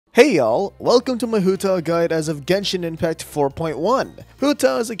Hey y'all, welcome to my Hu Tao guide as of Genshin Impact 4.1. Hu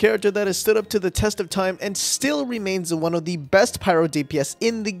Tao is a character that has stood up to the test of time and still remains one of the best pyro DPS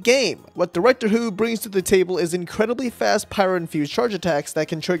in the game. What Director Hu brings to the table is incredibly fast pyro-infused charge attacks that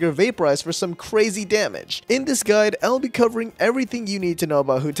can trigger Vaporize for some crazy damage. In this guide, I'll be covering everything you need to know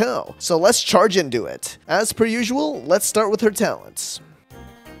about Hu Tao, so let's charge into it. As per usual, let's start with her talents.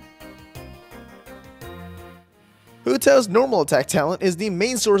 Hu Tao's normal attack talent is the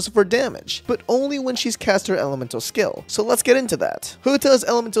main source of her damage, but only when she's cast her elemental skill, so let's get into that. Hu Tao's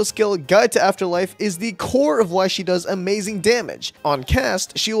elemental skill, Guide to Afterlife, is the core of why she does amazing damage. On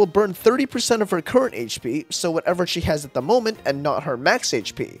cast, she will burn 30% of her current HP, so whatever she has at the moment and not her max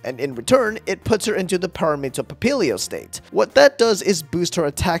HP, and in return, it puts her into the Paramento Papilio state. What that does is boost her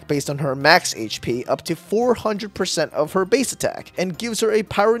attack based on her max HP up to 400% of her base attack, and gives her a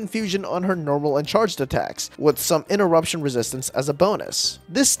Pyro Infusion on her normal and charged attacks, with some interruption resistance as a bonus.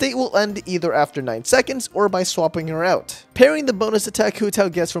 This state will end either after 9 seconds or by swapping her out. Pairing the bonus attack Hu Tao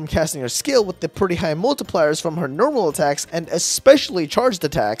gets from casting her skill with the pretty high multipliers from her normal attacks and especially charged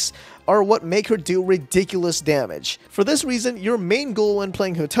attacks are what make her do ridiculous damage. For this reason, your main goal when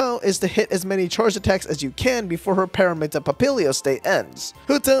playing Hu Tao is to hit as many charged attacks as you can before her Paramenta Papilio state ends.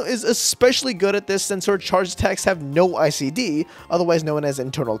 Hu Tao is especially good at this since her charged attacks have no ICD, otherwise known as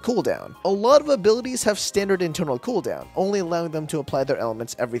internal cooldown. A lot of abilities have standard internal cooldown, only allowing them to apply their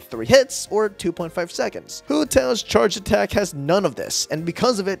elements every 3 hits or 2.5 seconds. Hu Tao's charged attack has none of this, and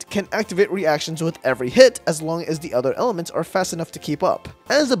because of it, can activate reactions with every hit as long as the other elements are fast enough to keep up.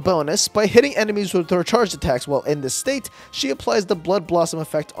 As a bonus, by hitting enemies with her charged attacks while in this state, she applies the Blood Blossom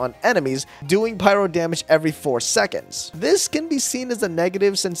effect on enemies, doing pyro damage every 4 seconds. This can be seen as a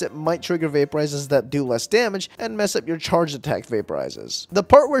negative since it might trigger vaporizes that do less damage and mess up your charged attack vaporizes. The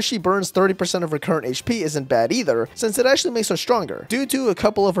part where she burns 30% of her current HP isn't bad either, since it actually makes her stronger, due to a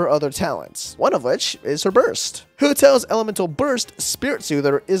couple of her other talents, one of which is her burst. Hu Tao's elemental burst, Spirit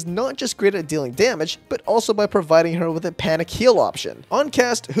Soother, is not just great at dealing damage, but also by providing her with a panic heal option. On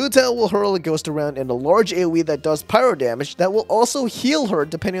cast, Hu Tao will hurl a ghost around in a large AoE that does pyro damage that will also heal her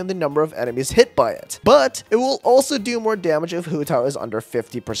depending on the number of enemies hit by it. But it will also do more damage if Hu Tao is under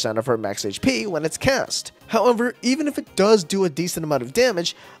 50% of her max HP when it's cast. However, even if it does do a decent amount of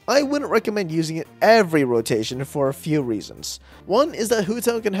damage, I wouldn't recommend using it every rotation for a few reasons. One is that Hu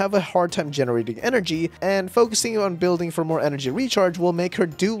Tao can have a hard time generating energy, and focusing on building for more energy recharge will make her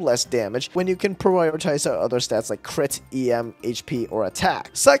do less damage when you can prioritize her other stats like crit, EM, HP, or attack.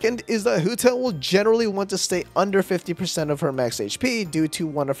 Second is that Hu Tao will generally want to stay under 50% of her max HP due to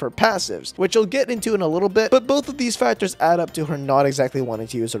one of her passives, which I'll get into in a little bit, but both of these factors add up to her not exactly wanting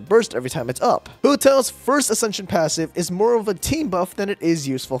to use her burst every time it's up. Hu Tao's first Ascension passive is more of a team buff than it is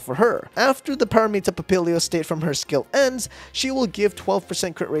useful for her. After the Paramita Papilio state from her skill ends, she will give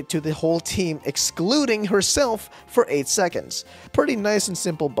 12% crit rate to the whole team, excluding herself, for 8 seconds. Pretty nice and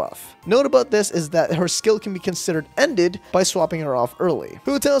simple buff. Note about this is that her skill can be considered ended by swapping her off early.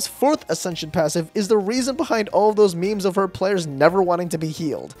 Hu Tao's fourth Ascension passive is the reason behind all of those memes of her players never wanting to be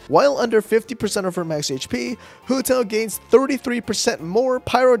healed. While under 50% of her max HP, Hu Tao gains 33% more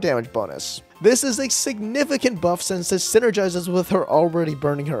pyro damage bonus. This is a significant buff since it synergizes with her already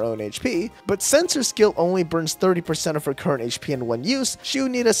burning her own HP, but since her skill only burns 30% of her current HP in one use, she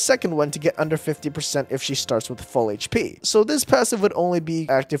would need a second one to get under 50% if she starts with full HP. So this passive would only be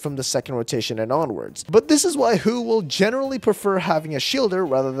active from the second rotation and onwards. But this is why Hu will generally prefer having a shielder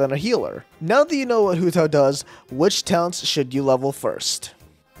rather than a healer. Now that you know what Hu Tao does, which talents should you level first?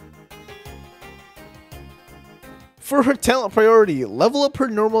 For her talent priority, level up her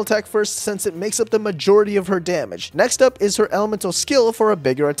normal attack first since it makes up the majority of her damage. Next up is her elemental skill for a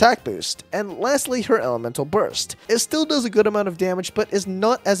bigger attack boost. And lastly, her elemental burst. It still does a good amount of damage, but is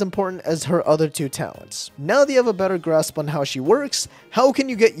not as important as her other 2 talents. Now that you have a better grasp on how she works, how can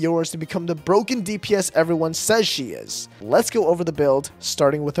you get yours to become the broken DPS everyone says she is? Let's go over the build,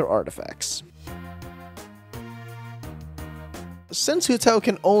 starting with her artifacts. Since Hu Tao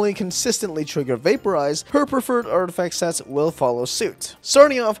can only consistently trigger Vaporize, her preferred artifact sets will follow suit.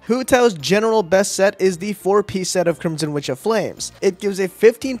 Starting off, Hu Tao's general best set is the 4-piece set of Crimson Witch of Flames. It gives a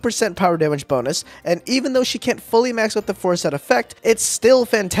 15% power damage bonus, and even though she can't fully max out the 4-set effect, it's still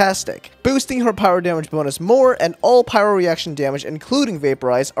fantastic. Boosting her power damage bonus more, and all pyro reaction damage including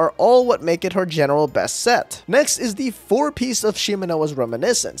Vaporize are all what make it her general best set. Next is the 4-piece of Shimanoa's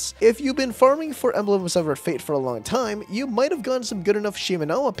Reminiscence. If you've been farming for Emblem of Severed Fate for a long time, you might have gone found some good enough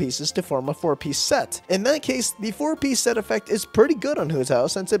Shimanoa pieces to form a 4-piece set. In that case, the 4-piece set effect is pretty good on Hu Tao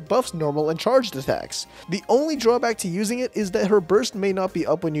since it buffs normal and charged attacks. The only drawback to using it is that her burst may not be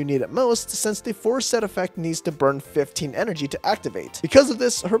up when you need it most, since the 4 set effect needs to burn 15 energy to activate. Because of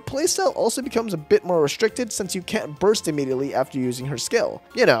this, her playstyle also becomes a bit more restricted since you can't burst immediately after using her skill.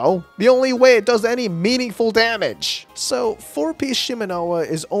 You know, the only way it does any meaningful damage. So 4-piece Shimanoa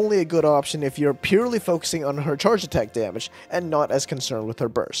is only a good option if you're purely focusing on her charge attack damage and not as concerned with her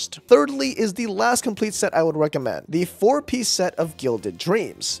burst. Thirdly is the last complete set I would recommend, the 4-piece set of Gilded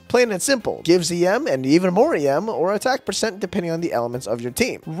Dreams. Plain and simple, gives EM and even more EM or attack percent depending on the elements of your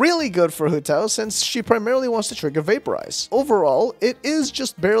team. Really good for Hu Tao since she primarily wants to trigger Vaporize. Overall, it is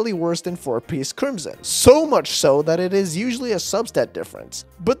just barely worse than 4-piece Crimson, so much so that it is usually a substat difference.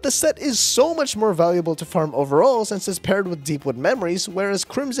 But the set is so much more valuable to farm overall since it's paired with Deepwood Memories, whereas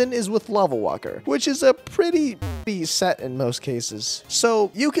Crimson is with Lava Walker, which is a pretty B set in most cases.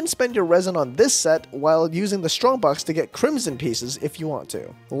 So you can spend your resin on this set while using the Strongbox to get Crimson pieces if you want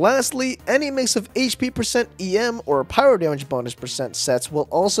to. Lastly, any mix of HP percent, EM, or pyro damage bonus percent sets will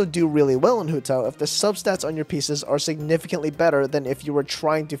also do really well in Hu Tao if the substats on your pieces are significantly better than if you were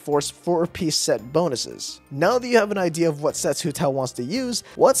trying to force 4-piece set bonuses. Now that you have an idea of what sets Hu Tao wants to use,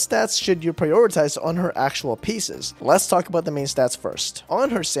 what stats should you prioritize on her actual pieces? Let's talk about the main stats first. On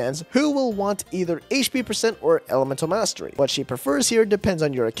her sands, Hu will want either HP percent or Elemental Mastery. What she prefers here depends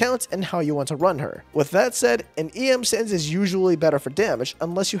on your account and how you want to run her. With that said, an EM sands is usually better for damage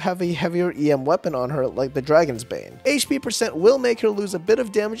unless you have a heavier EM weapon on her like the Dragon's Bane. HP percent will make her lose a bit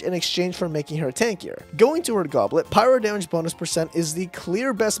of damage in exchange for making her tankier. Going to her goblet, pyro damage bonus percent is the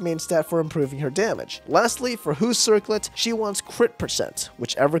clear best main stat for improving her damage. Lastly, for Hu's circlet, she wants crit percent,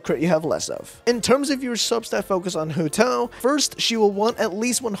 whichever crit you have less of. In terms of your substat focus on Hu Tao, first she will want at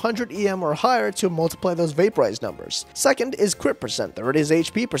least 100 EM or higher to multiply those Vaporize numbers. Second is crit percent, third is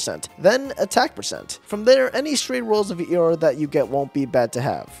HP percent, then attack percent. From there, any straight rolls of ER that you get won't be bad to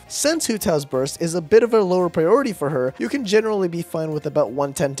have. Since Hu Tao's burst is a bit of a lower priority for her, you can generally be fine with about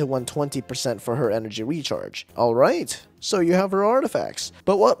 110 to 120% for her energy recharge. Alright, so you have her artifacts,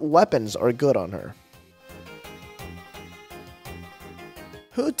 but what weapons are good on her?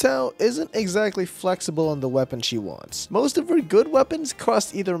 Hu Tao isn't exactly flexible on the weapon she wants. Most of her good weapons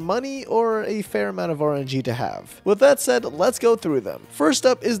cost either money or a fair amount of RNG to have. With that said, let's go through them. First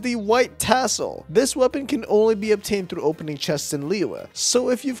up is the White Tassel. This weapon can only be obtained through opening chests in Liyue, so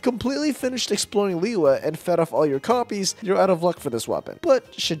if you've completely finished exploring Liyue and fed off all your copies, you're out of luck for this weapon.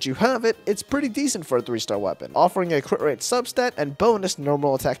 But should you have it, it's pretty decent for a 3-star weapon, offering a crit rate substat and bonus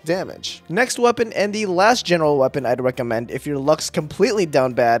normal attack damage. Next weapon, and the last general weapon I'd recommend if your luck's completely down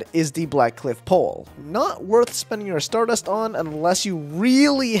bad, is the Black Cliff Pole. Not worth spending your Stardust on unless you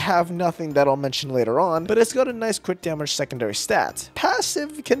really have nothing that I'll mention later on, but it's got a nice crit damage secondary stat.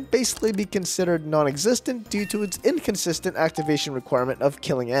 Passive can basically be considered non-existent due to its inconsistent activation requirement of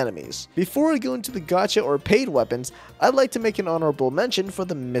killing enemies. Before I go into the gacha or paid weapons, I'd like to make an honorable mention for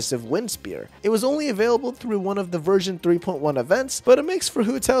the Missive Wind Spear. It was only available through one of the version 3.1 events, but it makes for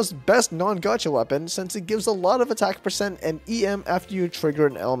Hu Tao's best non-gacha weapon since it gives a lot of attack percent and EM after you trigger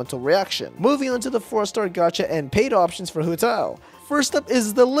an elemental reaction. Moving on to the 4-star gacha and paid options for Hu Tao. First up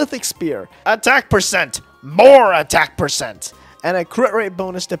is the Lithic Spear. Attack percent! More attack percent! And a crit rate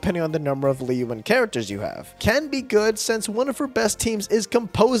bonus depending on the number of Liyuan characters you have. Can be good since one of her best teams is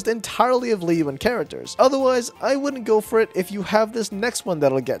composed entirely of Liyuan characters. Otherwise, I wouldn't go for it if you have this next one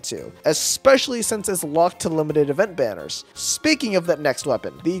that I'll get to, especially since it's locked to limited event banners. Speaking of that next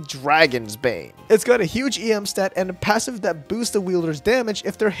weapon, the Dragon's Bane. It's got a huge EM stat and a passive that boosts the wielder's damage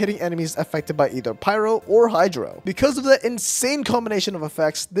if they're hitting enemies affected by either Pyro or Hydro. Because of that insane combination of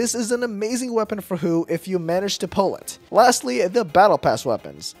effects, this is an amazing weapon for Hu if you manage to pull it. Lastly, the Battle Pass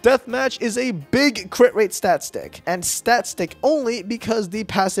weapons. Deathmatch is a big crit rate stat stick, and stat stick only because the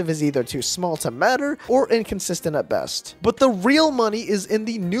passive is either too small to matter or inconsistent at best. But the real money is in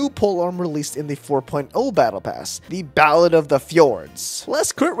the new polearm released in the 4.0 Battle Pass, the Ballad of the Fjords.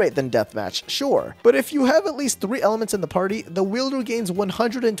 Less crit rate than Deathmatch, sure, but if you have at least 3 elements in the party, the wielder gains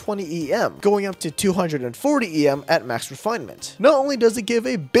 120 EM, going up to 240 EM at max refinement. Not only does it give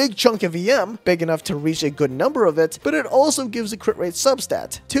a big chunk of EM, big enough to reach a good number of it, but it also gives a crit rate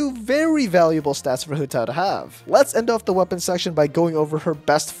substat. 2 very valuable stats for Hu Tao to have. Let's end off the weapon section by going over her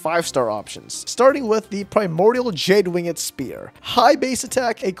best 5-star options, starting with the Primordial Jade Winged Spear. High base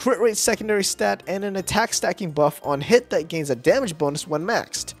attack, a crit rate secondary stat, and an attack stacking buff on hit that gains a damage bonus when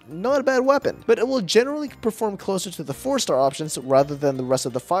maxed. Not a bad weapon, but it will generally perform closer to the 4-star options rather than the rest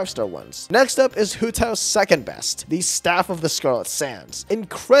of the 5-star ones. Next up is Hu Tao's second best, the Staff of the Scarlet Sands.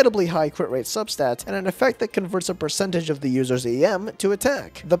 Incredibly high crit rate substat and an effect that converts a percentage of the user's user's EM to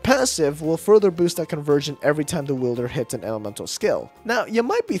attack. The passive will further boost that conversion every time the wielder hits an elemental skill. Now, you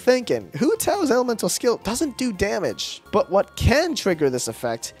might be thinking, Hu Tao's elemental skill doesn't do damage, but what can trigger this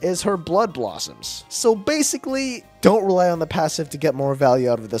effect is her blood blossoms. So basically, don't rely on the passive to get more value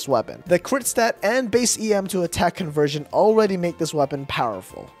out of this weapon. The crit stat and base EM to attack conversion already make this weapon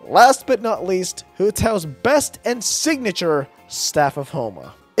powerful. Last but not least, Hu Tao's best and signature Staff of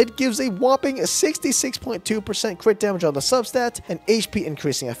Homa. It gives a whopping 66.2% crit damage on the substat, an HP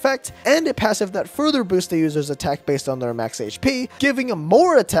increasing effect, and a passive that further boosts the user's attack based on their max HP, giving a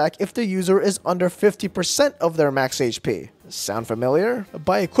more attack if the user is under 50% of their max HP. Sound familiar?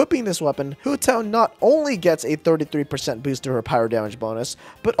 By equipping this weapon, Hu Tao not only gets a 33% boost to her pyro damage bonus,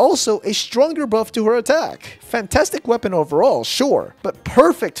 but also a stronger buff to her attack. Fantastic weapon overall, sure, but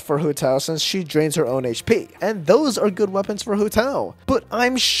perfect for Hu Tao since she drains her own HP. And those are good weapons for Hu Tao. But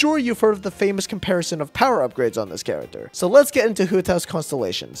I'm sure you've heard of the famous comparison of power upgrades on this character. So let's get into Hu Tao's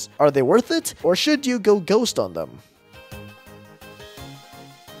Constellations. Are they worth it, or should you go ghost on them?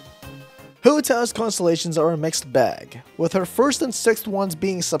 Hu Tao's Constellations are a mixed bag, with her first and sixth ones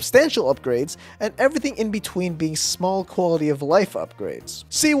being substantial upgrades, and everything in between being small quality of life upgrades.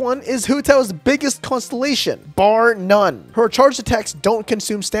 C1 is Hu Tao's biggest constellation, bar none. Her charged attacks don't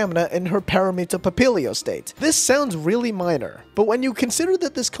consume stamina in her Paramita Papilio state. This sounds really minor, but when you consider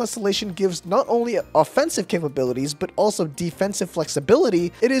that this constellation gives not only offensive capabilities, but also defensive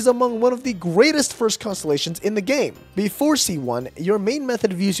flexibility, it is among one of the greatest first constellations in the game. Before C1, your main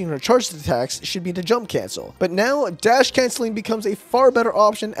method of using her charged attacks should be to jump cancel, but now dash canceling becomes a far better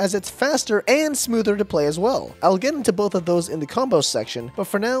option as it's faster and smoother to play as well. I'll get into both of those in the combos section, but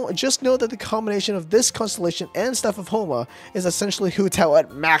for now, just know that the combination of this constellation and Staff of Homa is essentially Hu Tao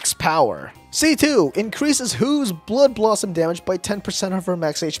at max power. C2 increases Hu's Blood Blossom damage by 10% of her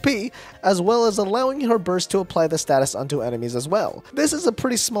max HP, as well as allowing her burst to apply the status onto enemies as well. This is a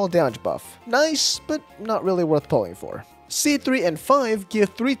pretty small damage buff. Nice, but not really worth pulling for. C3 and 5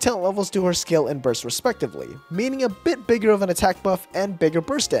 give 3 talent levels to her skill and burst respectively, meaning a bit bigger of an attack buff and bigger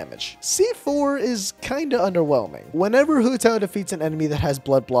burst damage. C4 is kinda underwhelming. Whenever Hu Tao defeats an enemy that has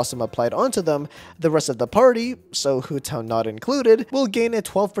Blood Blossom applied onto them, the rest of the party, so Hu Tao not included, will gain a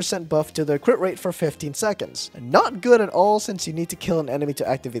 12% buff to their crit rate for 15 seconds. Not good at all since you need to kill an enemy to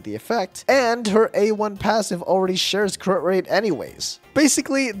activate the effect, and her A1 passive already shares crit rate anyways.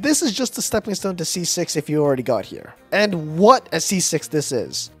 Basically, this is just a stepping stone to C6 if you already got here. And what a C6 this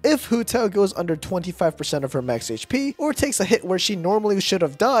is. If Hu Tao goes under 25% of her max HP, or takes a hit where she normally should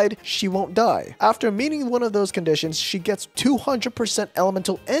have died, she won't die. After meeting one of those conditions, she gets 200%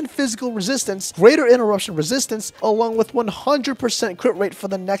 elemental and physical resistance, greater interruption resistance, along with 100% crit rate for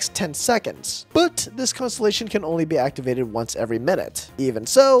the next 10 seconds. But this constellation can only be activated once every minute. Even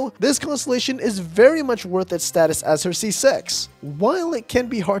so, this constellation is very much worth its status as her C6. While it can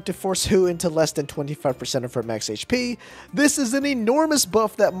be hard to force Hu into less than 25% of her max HP, this is an enormous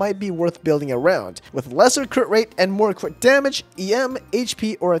buff that might be worth building around, with lesser crit rate and more crit damage, EM,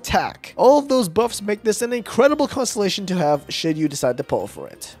 HP, or attack. All of those buffs make this an incredible constellation to have should you decide to pull for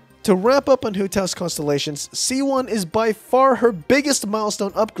it. To wrap up on Hu Tao's Constellations, C1 is by far her biggest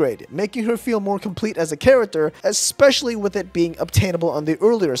milestone upgrade, making her feel more complete as a character, especially with it being obtainable on the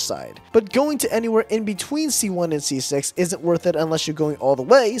earlier side. But going to anywhere in between C1 and C6 isn't worth it unless you're going all the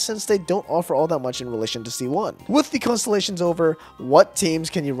way, since they don't offer all that much in relation to C1. With the Constellations over, what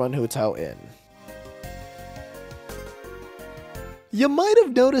teams can you run Hu Tao in? You might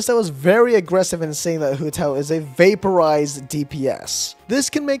have noticed I was very aggressive in saying that Hu Tao is a vaporized DPS. This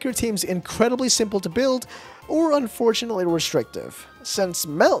can make your teams incredibly simple to build, or unfortunately restrictive. Since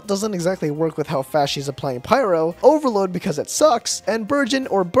Melt doesn't exactly work with how fast she's applying Pyro, Overload because it sucks, and Burgeon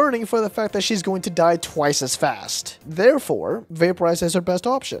or Burning for the fact that she's going to die twice as fast. Therefore, Vaporize is her best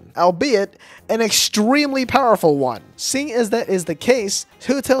option, albeit an extremely powerful one. Seeing as that is the case,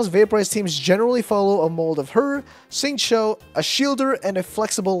 Hu Tao's Vaporize teams generally follow a mold of her, Xingqiu, a shielder, and a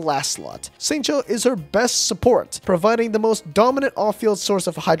flexible last slot. Xingqiu is her best support, providing the most dominant off-field source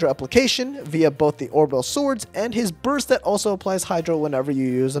of Hydra application via both the orbital swords and his burst that also applies Hydra whenever you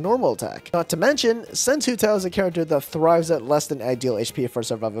use a normal attack. Not to mention, since Hu Tao is a character that thrives at less than ideal HP for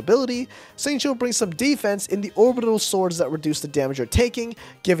survivability, Xingqiu brings some defense in the orbital swords that reduce the damage you're taking,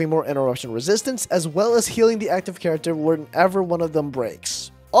 giving more interruption resistance, as well as healing the active character whenever one of them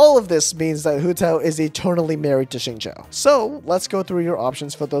breaks. All of this means that Hu Tao is eternally married to Xingqiu. So let's go through your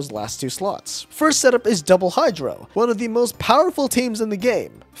options for those last 2 slots. First setup is Double Hydro, one of the most powerful teams in the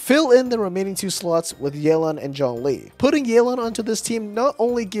game. Fill in the remaining 2 slots with Yelan and Zhongli. Putting Yelan onto this team not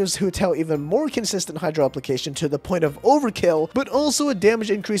only gives Hu Tao even more consistent Hydro application to the point of overkill, but also a damage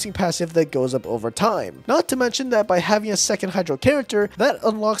increasing passive that goes up over time. Not to mention that by having a second Hydro character, that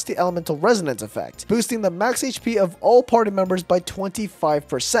unlocks the Elemental Resonance effect, boosting the max HP of all party members by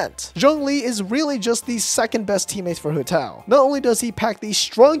 25%. Zhongli is really just the second best teammate for Hu Tao. Not only does he pack the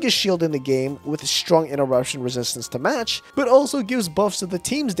strongest shield in the game with strong interruption resistance to match, but also gives buffs to the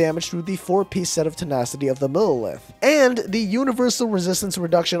team's damage through the 4-piece set of tenacity of the Millilith, and the universal resistance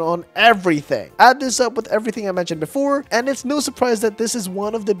reduction on everything. Add this up with everything I mentioned before, and it's no surprise that this is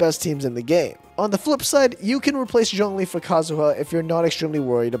one of the best teams in the game. On the flip side, you can replace Zhongli for Kazuha if you're not extremely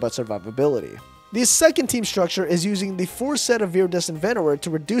worried about survivability. The second team structure is using the 4 set of Viridescent Venerer to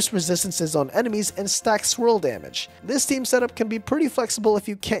reduce resistances on enemies and stack swirl damage. This team setup can be pretty flexible if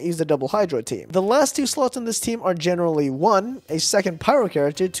you can't use the Double Hydro team. The last 2 slots on this team are generally 1, a second Pyro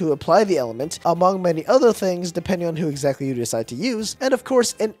character to apply the element, among many other things depending on who exactly you decide to use, and of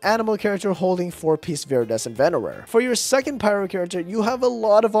course an animal character holding 4-piece Viridescent Venerer. For your second Pyro character, you have a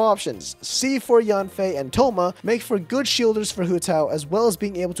lot of options. C for Yanfei and Toma make for good shielders for Hu Tao, as well as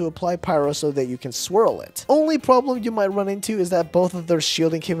being able to apply Pyro so that you can swirl it. Only problem you might run into is that both of their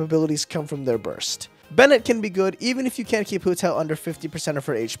shielding capabilities come from their burst. Bennett can be good even if you can't keep Hu Tao under 50% of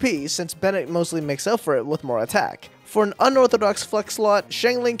her HP, since Bennett mostly makes up for it with more attack. For an unorthodox flex slot,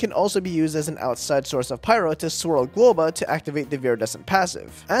 Xiangling can also be used as an outside source of Pyro to swirl Guoba to activate the Viridescent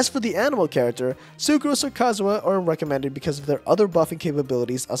passive. As for the animal character, Sucrose or Kazuha are recommended because of their other buffing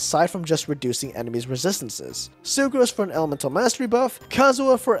capabilities aside from just reducing enemies' resistances. Sucrose for an elemental mastery buff,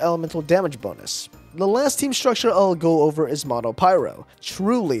 Kazuha for elemental damage bonus. The last team structure I'll go over is Mono Pyro,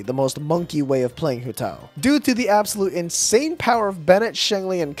 truly the most monkey way of playing Hu Tao. Due to the absolute insane power of Bennett,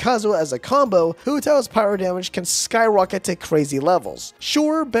 Xiangling, and Kazuha as a combo, Hu Tao's Pyro damage can skyrocket to crazy levels.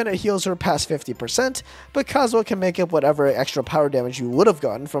 Sure, Bennett heals her past 50%, but Kazuha can make up whatever extra power damage you would have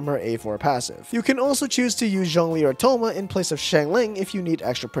gotten from her A4 passive. You can also choose to use Zhongli or Toma in place of Xiangling if you need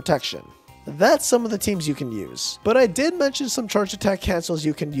extra protection. That's some of the teams you can use, but I did mention some charge attack cancels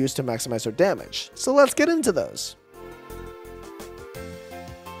you can use to maximize her damage, so let's get into those.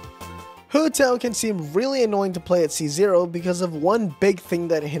 Hu Tao can seem really annoying to play at C0 because of one big thing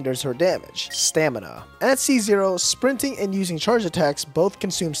that hinders her damage: stamina. At C0, sprinting and using charge attacks both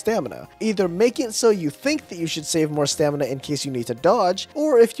consume stamina, either making it so you think that you should save more stamina in case you need to dodge,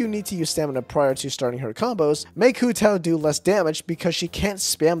 or if you need to use stamina prior to starting her combos, make Hu Tao do less damage because she can't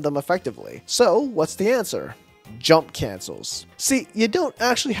spam them effectively. So, what's the answer? Jump cancels. See, you don't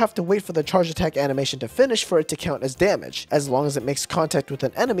actually have to wait for the charge attack animation to finish for it to count as damage. As long as it makes contact with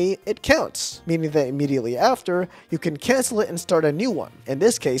an enemy, it counts, meaning that immediately after, you can cancel it and start a new one, in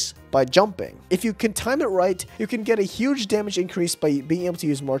this case, by jumping. If you can time it right, you can get a huge damage increase by being able to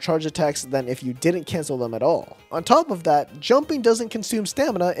use more charge attacks than if you didn't cancel them at all. On top of that, jumping doesn't consume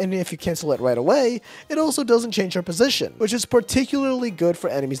stamina, and if you cancel it right away, it also doesn't change your position, which is particularly good for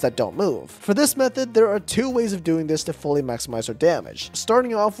enemies that don't move. For this method, there are 2 ways of doing this to fully maximize her damage,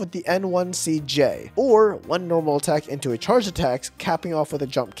 starting off with the N1CJ, or one normal attack into a charge attack, capping off with a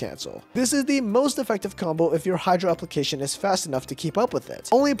jump cancel. This is the most effective combo if your Hydro application is fast enough to keep up with it.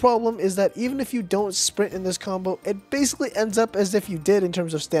 Only problem is that even if you don't sprint in this combo, it basically ends up as if you did in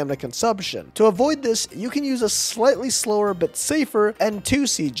terms of stamina consumption. To avoid this, you can use a slightly slower but safer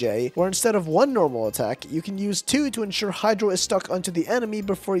N2CJ, where instead of one normal attack, you can use 2 to ensure Hydro is stuck onto the enemy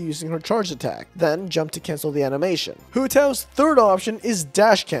before using her charge attack, then jump to cancel the animation. Hu Tao's third option is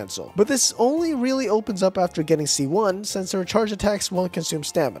dash cancel, but this only really opens up after getting C1 since her charge attacks won't consume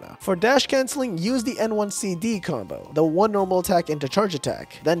stamina. For dash canceling, use the N1CD combo, the one normal attack into charge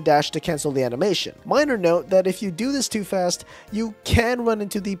attack, then dash to cancel the animation. Minor note that if you do this too fast, you can run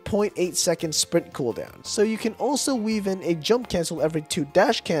into the 0.8 second sprint cooldown, so you can also weave in a jump cancel every 2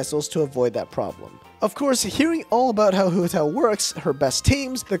 dash cancels to avoid that problem. Of course, hearing all about how Hu Tao works, her best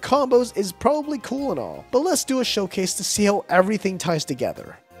teams, the combos is probably cool and all, but let's do a showcase to see how everything ties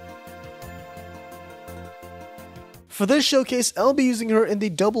together. For this showcase, I'll be using her in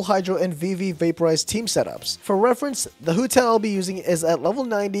the Double Hydro and VV Vaporized team setups. For reference, the Hu Tao I'll be using is at level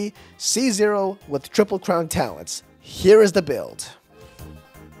 90, C0 with Triple Crown talents. Here is the build.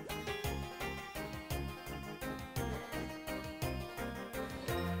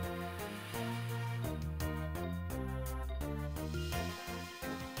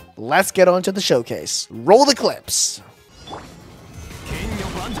 Let's get on to the showcase. Roll the clips!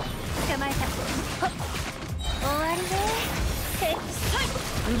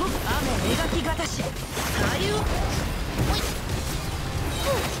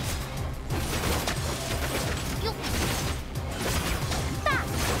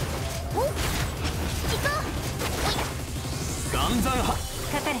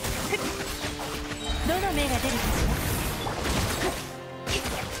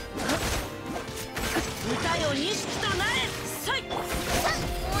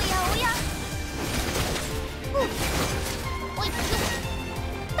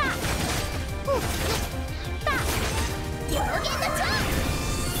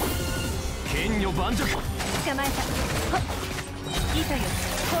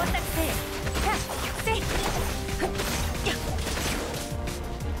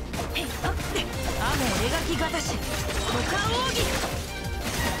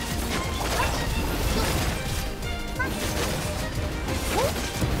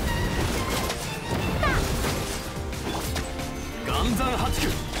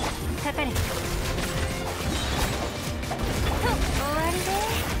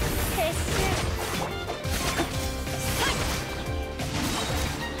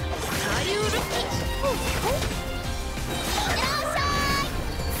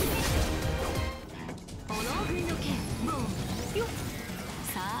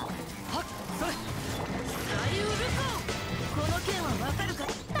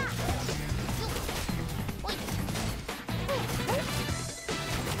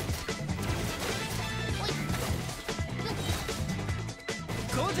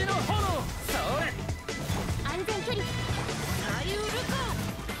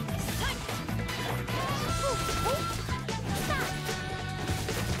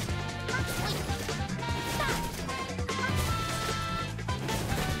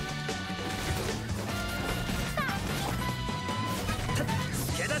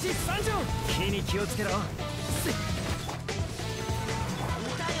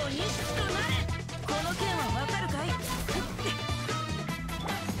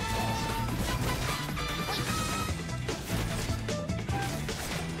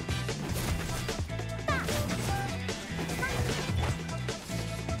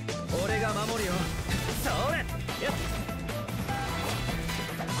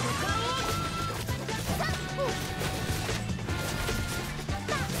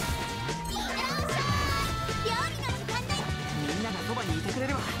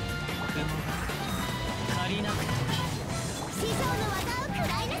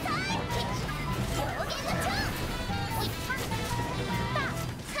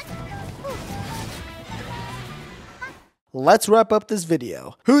 Let's wrap up this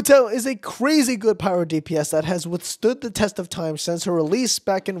video. Hu Tao is a crazy good power DPS that has withstood the test of time since her release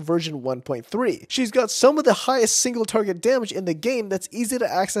back in version 1.3. She's got some of the highest single target damage in the game that's easy to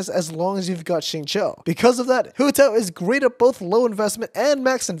access as long as you've got Xingqiu. Because of that, Hu Tao is great at both low investment and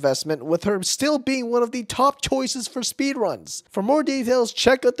max investment, with her still being one of the top choices for speedruns. For more details,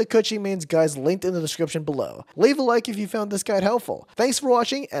 check out the KeqingMains Guides linked in the description below. Leave a like if you found this guide helpful. Thanks for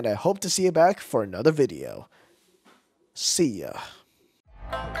watching, and I hope to see you back for another video. See ya.